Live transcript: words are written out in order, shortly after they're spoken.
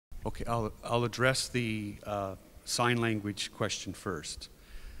Okay, I'll address the sign language question first.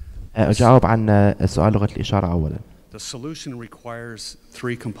 أجاوب عن سؤال لغة الإشارة أولا. The solution requires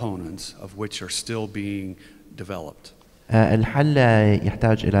three components of which are still being developed. الحل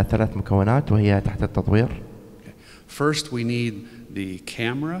يحتاج إلى 3 مكونات وهي تحت التطوير. First, we need the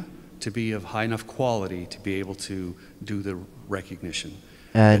camera to be of high enough quality to be able to do the recognition.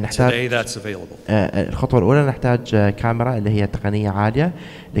 Today that's available. الخطوة الأولى نحتاج كاميرا اللي هي تقنية عالية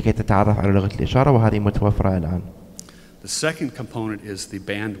لكي تتعرف على لغة الإشارة وهذه متوفرة الآن. The second component is the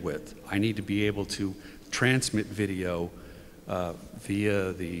bandwidth. I need to be able to transmit video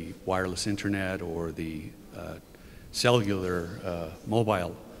via the wireless internet or the cellular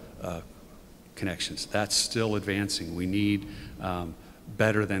mobile connections. That's still advancing. We need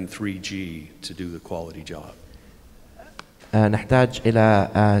better than 3G to do the quality job. نحتاج إلى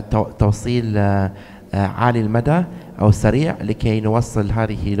توصيل عالي المدى أو سريع لكي نوصل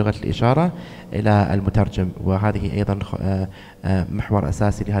هذه لغة الإشارة إلى المترجم وهذه أيضا محور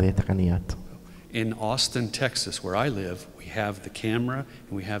أساسي لهذه التقنيات. In Austin, Texas, where I live, we have the camera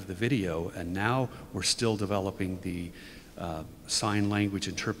and we have the video, and now we're still developing the sign language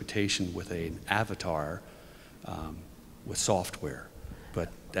interpretation with an avatar with software, but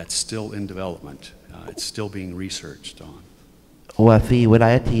that's still in development. It's still being researched on. وفي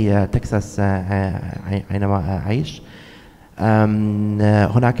ولايتي تكساس حينما أعيش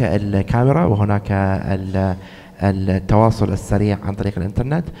هناك الكاميرا وهناك التواصل السريع عن طريق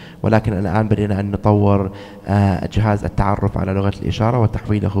الإنترنت، ولكن الآن بدينا أن نطور جهاز التعرف على لغة الإشارة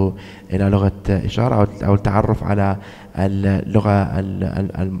وتحويله إلى لغة إشارة أو التعرف على اللغة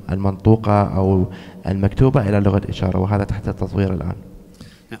المنطوقة أو المكتوبة إلى لغة إشارة، وهذا تحت التطوير الآن.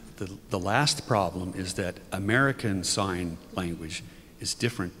 Now, the last problem is that American Sign Language is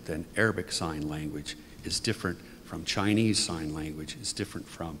different than Arabic Sign Language, is different from Chinese Sign Language, is different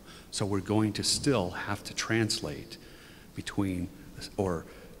from, so we're going to still have to translate between or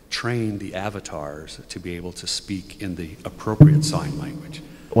train the avatars to be able to speak in the appropriate sign language.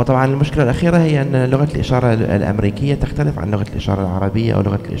 وطبعا المشكلة الأخيرة هي أن لغة الإشارة الأمريكية تختلف عن لغة الإشارة العربية أو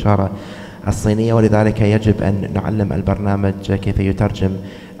لغة الإشارة الصينية، ولذلك يجب أن نعلم البرنامج كيف يترجم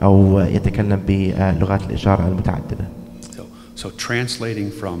أو يتكلم بلغات الإشارة المتعددة. So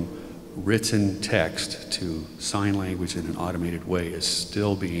translating from written text to sign language in an automated way is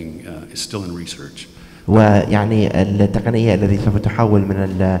still in research. ويعني التقنية التي سوف تحول من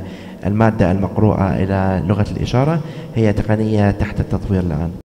المادة المقروءة إلى لغة الإشارة هي تقنية تحت التطوير الآن.